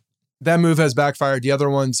backfired. That move has backfired. The other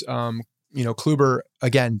ones, Kluber,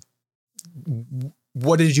 again,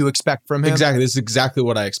 what did you expect from him? Exactly. This is exactly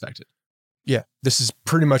what I expected. Yeah, this is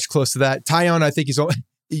pretty much close to that. Taillon, I think he's,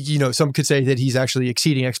 some could say that he's actually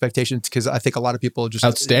exceeding expectations because I think a lot of people just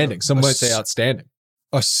outstanding. Some might say outstanding.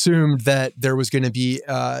 Assumed that there was going to be,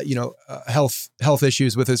 health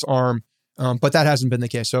issues with his arm, but that hasn't been the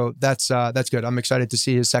case. So that's good. I'm excited to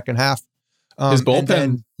see his second half. His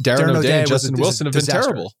bullpen, Darren O'Day and Justin Wilson have been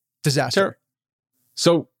terrible. Disaster.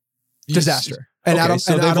 So disaster. And okay,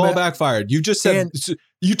 so they've all backfired. You just said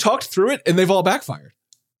you talked through it, and they've all backfired.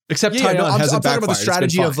 Except Taillon hasn't backfired. I'm talking about the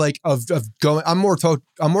strategy of going. I'm more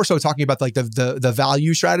so talking about the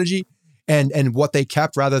value strategy and what they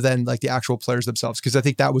kept rather than the actual players themselves, because I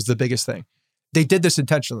think that was the biggest thing. They did this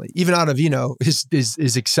intentionally. Even Ottavino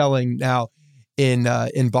is excelling now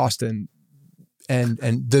in Boston, and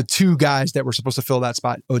the 2 guys that were supposed to fill that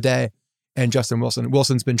spot, O'Day and Justin Wilson.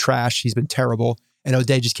 Wilson's been trash. He's been terrible, and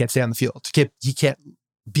O'Day just can't stay on the field. He can't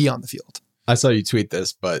be on the field. I saw you tweet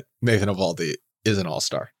this, but Nathan Eovaldi is an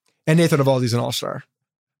all-star. And Nathan Eovaldi's an all-star.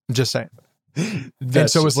 I'm just saying. And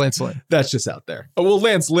so is Lance Lynn. That's just out there. Well,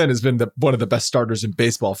 Lance Lynn has been one of the best starters in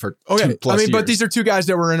baseball for 2+ years. But these are 2 guys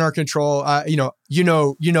that were in our control. You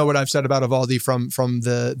know what I've said about Eovaldi from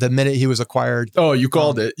the minute he was acquired. Oh, you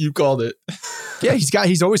called it. You called it. Yeah,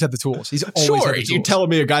 he's always had the tools. He's always had the tools. You're telling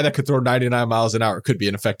me a guy that could throw 99 miles an hour could be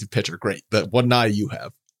an effective pitcher. Great. But what eye you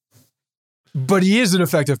have. But he is an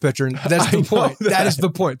effective pitcher. And that's the point. That is the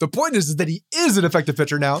point. The point is that he is an effective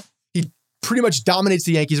pitcher now. He pretty much dominates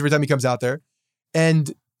the Yankees every time he comes out there.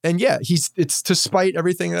 And yeah, it's to spite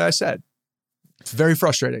everything that I said. It's very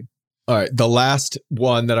frustrating. All right. The last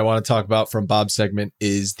one that I want to talk about from Bob's segment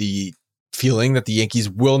is the feeling that the Yankees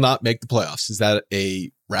will not make the playoffs. Is that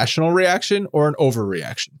a rational reaction or an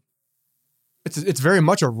overreaction? It's very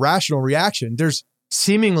much a rational reaction. There's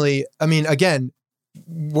seemingly, again,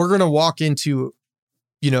 we're going to walk into,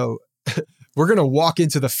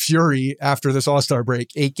 the fury after this All-Star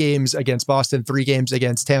break. 8 games against Boston, 3 games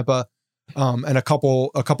against Tampa, and a couple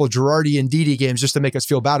Girardi and Didi games just to make us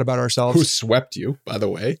feel bad about ourselves. Who swept you, by the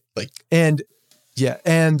way?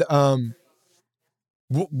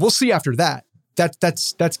 We'll see after that.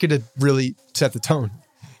 That's going to really set the tone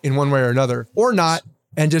in one way or another, or not.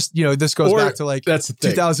 And just this goes back to that's the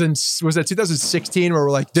thing. 2016 where we're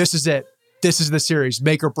like, this is it. This is the series,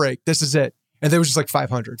 make or break. This is it. And there was just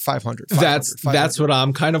 500. That's what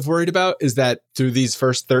I'm kind of worried about, is that through these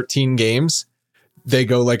first 13 games, they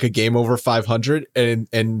go a game over 500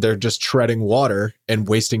 and they're just treading water and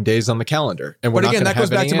wasting days on the calendar. And but again, that goes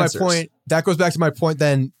back to my point. That goes back to my point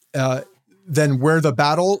then where the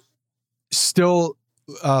battle still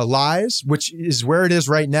lies, which is where it is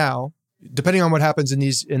right now, depending on what happens in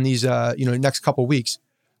these next couple weeks.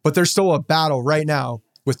 But there's still a battle right now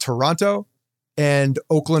with Toronto and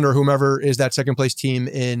Oakland or whomever is that second place team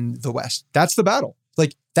in the West. That's the battle.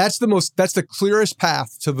 That's the clearest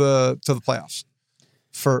path to the playoffs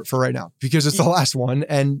for right now, because it's the last one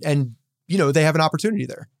and they have an opportunity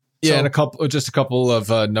there. Yeah, So- and just a couple of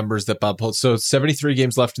numbers that Bob pulled. So 73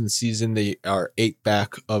 games left in the season. They are 8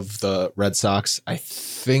 back of the Red Sox. I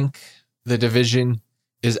think the division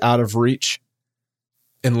is out of reach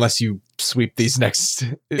unless you sweep these next.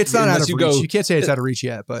 It's not out of reach. You can't say it's it- out of reach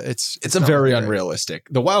yet, but it's It's a not very looking great. unrealistic.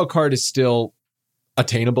 The wild card is still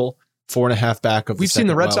attainable. 4.5 back of. We've seen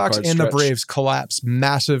the second Red wild Sox card and the stretch. Braves collapse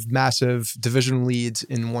massive division leads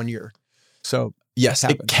in 1 year. So Yes,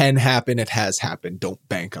 It's it can happen. It has happened. Don't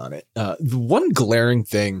bank on it. The one glaring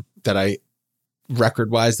thing that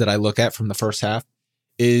record-wise, that I look at from the first half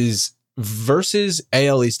is versus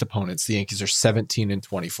AL East opponents. The Yankees are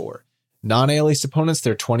 17-24. Non-AL East opponents,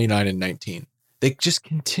 they're 29-19. They just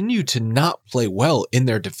continue to not play well in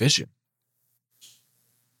their division.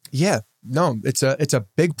 yeah, no, it's a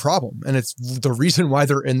big problem, and it's the reason why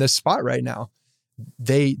they're in this spot right now.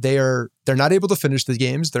 They're not able to finish the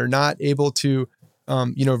games. They're not able to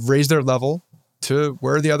raise their level to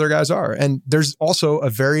where the other guys are. And there's also a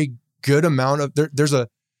very good amount of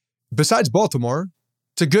besides Baltimore,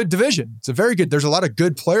 it's a good division. It's a very good. There's a lot of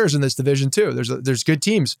good players in this division too. There's good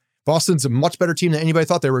teams. Boston's a much better team than anybody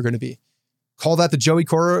thought they were going to be. Call that the Joey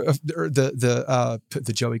Cora, or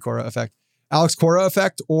the Joey Cora effect, Alex Cora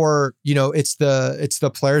effect, or it's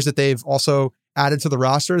the players that they've also added to the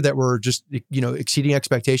roster that were just exceeding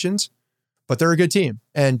expectations. But they're a good team,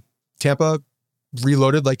 and Tampa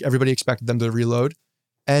reloaded like everybody expected them to reload,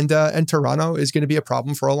 and Toronto is going to be a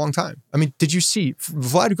problem for a long time. I mean, did you see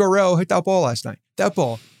Vlad Guerrero hit that ball last night? That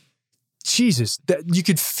ball, Jesus, that you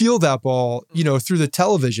could feel that ball, through the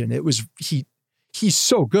television. It was he's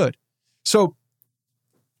so good. So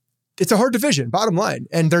it's a hard division, bottom line,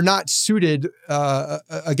 and they're not suited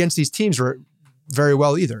against these teams very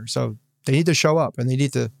well either. So they need to show up, and they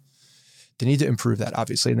need to improve that.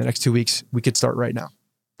 Obviously, in the next 2 weeks, we could start right now.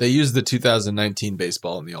 They used the 2019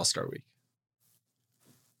 baseball in the All-Star week.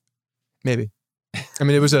 Maybe. I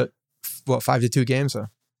mean, it was 5-2 game. So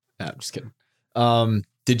Nah, I'm just kidding.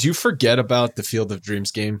 Did you forget about the Field of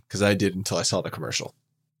Dreams game? Because I did until I saw the commercial.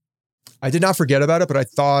 I did not forget about it, but I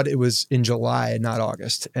thought it was in July, not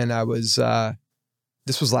August. And I was,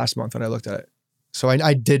 this was last month when I looked at it. So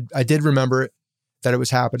I did remember it, that it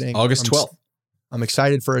was happening. August 12th. I'm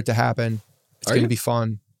excited for it to happen. It's going to be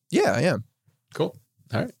fun. Yeah, I am. Cool.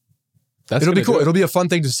 All right. It'll be cool. It'll be a fun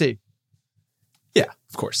thing to see. Yeah,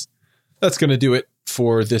 of course. That's going to do it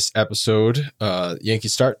for this episode.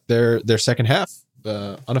 Yankees start their second half,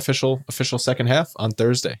 the unofficial second half on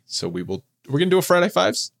Thursday. So we're going to do a Friday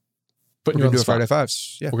Fives. We're going to do a Friday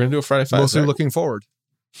Fives. Yeah. We're going to do a Friday Fives. Mostly looking forward.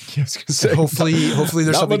 Yeah, I was going to say. Hopefully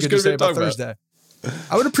there's Not something much good to good say to talk about Thursday.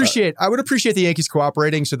 I would appreciate the Yankees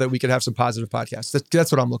cooperating so that we could have some positive podcasts.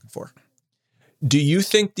 That's what I'm looking for. Do you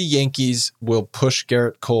think the Yankees will push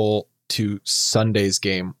Garrett Cole to Sunday's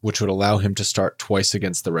game, which would allow him to start twice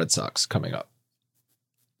against the Red Sox coming up?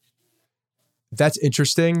 That's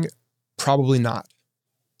interesting. Probably not.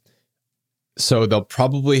 So they'll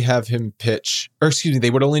probably have him pitch, or excuse me, they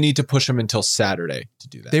would only need to push him until Saturday to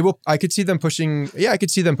do that. They will. I could see them pushing. Yeah, I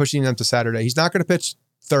could see them pushing them to Saturday. He's not going to pitch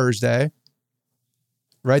Thursday,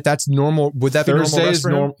 right? That's normal. Would that be normal rest for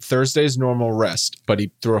him? Thursday's normal rest, but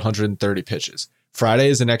he threw 130 pitches. Friday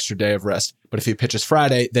is an extra day of rest, but if he pitches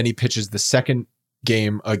Friday, then he pitches the second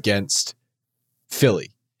game against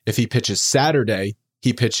Philly. If he pitches Saturday,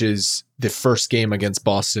 he pitches the first game against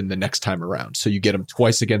Boston the next time around. So you get him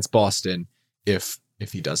twice against Boston if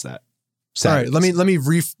he does that. Saturdays. All right, let me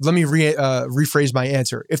rephrase my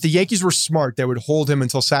answer. If the Yankees were smart, they would hold him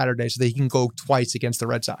until Saturday so they can go twice against the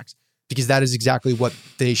Red Sox, because that is exactly what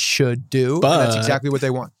they should do. And that's exactly what they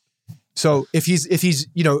want. So if he's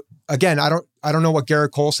again, I don't know what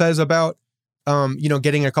Garrett Cole says about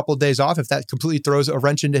getting a couple of days off, if that completely throws a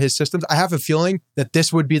wrench into his systems. I have a feeling that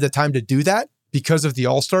this would be the time to do that because of the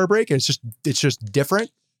All-Star break. And it's just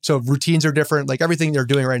different. So routines are different. Like everything they're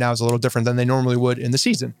doing right now is a little different than they normally would in the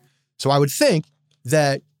season. So I would think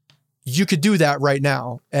that you could do that right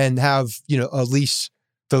now and have, at least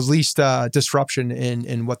the least disruption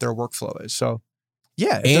in what their workflow is. So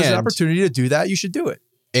yeah, if there's an opportunity to do that, you should do it.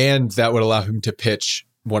 And that would allow him to pitch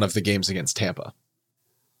one of the games against Tampa.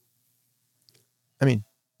 I mean,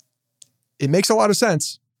 it makes a lot of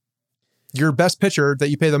sense. Your best pitcher that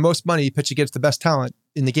you pay the most money pitch against the best talent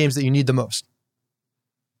in the games that you need the most.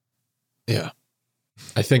 Yeah.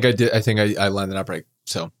 I think I did. I think I lined it up right.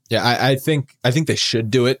 So yeah, I think they should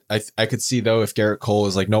do it. I could see though, if Garrett Cole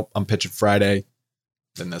is like, nope, I'm pitching Friday,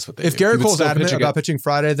 then that's what they do. If Garrett Cole's adamant about pitching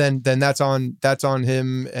Friday, then that's on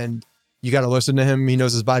him, and you got to listen to him. He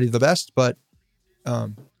knows his body the best, but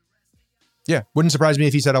yeah, wouldn't surprise me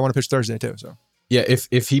if he said I want to pitch Thursday too. So yeah,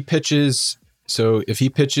 if he pitches,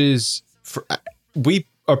 we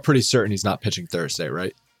are pretty certain he's not pitching Thursday,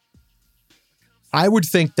 right? I would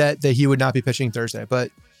think that he would not be pitching Thursday,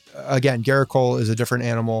 but again, Garrett Cole is a different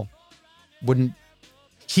animal.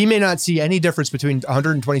 He may not see any difference between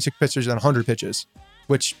 126 pitches and 100 pitches,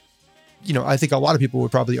 which, I think a lot of people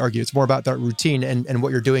would probably argue it's more about that routine and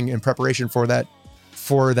what you're doing in preparation for that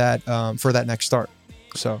next start.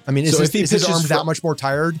 So, I mean, is his arm that much more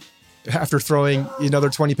tired after throwing another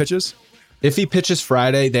 20 pitches? If he pitches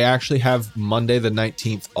Friday, they actually have Monday the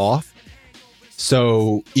 19th off.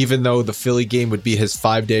 So even though the Philly game would be his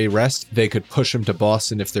 5-day rest, they could push him to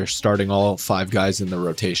Boston if they're starting all 5 guys in the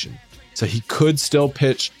rotation. So he could still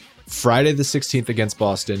pitch Friday the 16th against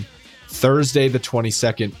Boston, Thursday the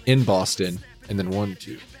 22nd in Boston, and then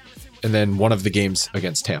one of the games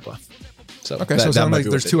against Tampa. So okay, so it sounds like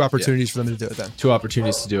there's 2 opportunities for them to do it then. 2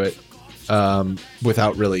 opportunities to do it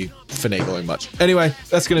without really finagling much. Anyway,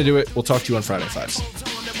 that's going to do it. We'll talk to you on Friday Fives.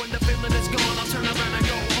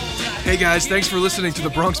 Hey guys, thanks for listening to the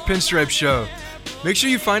Bronx Pinstripe Show. Make sure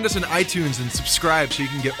you find us on iTunes and subscribe so you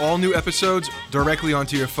can get all new episodes directly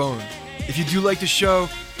onto your phone. If you do like the show,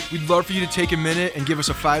 we'd love for you to take a minute and give us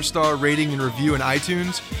a 5-star rating and review in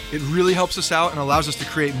iTunes. It really helps us out and allows us to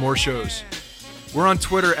create more shows. We're on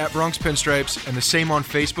Twitter at Bronx Pinstripes and the same on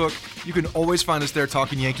Facebook. You can always find us there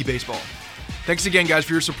talking Yankee baseball. Thanks again, guys,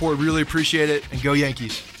 for your support. Really appreciate it, and go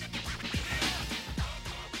Yankees.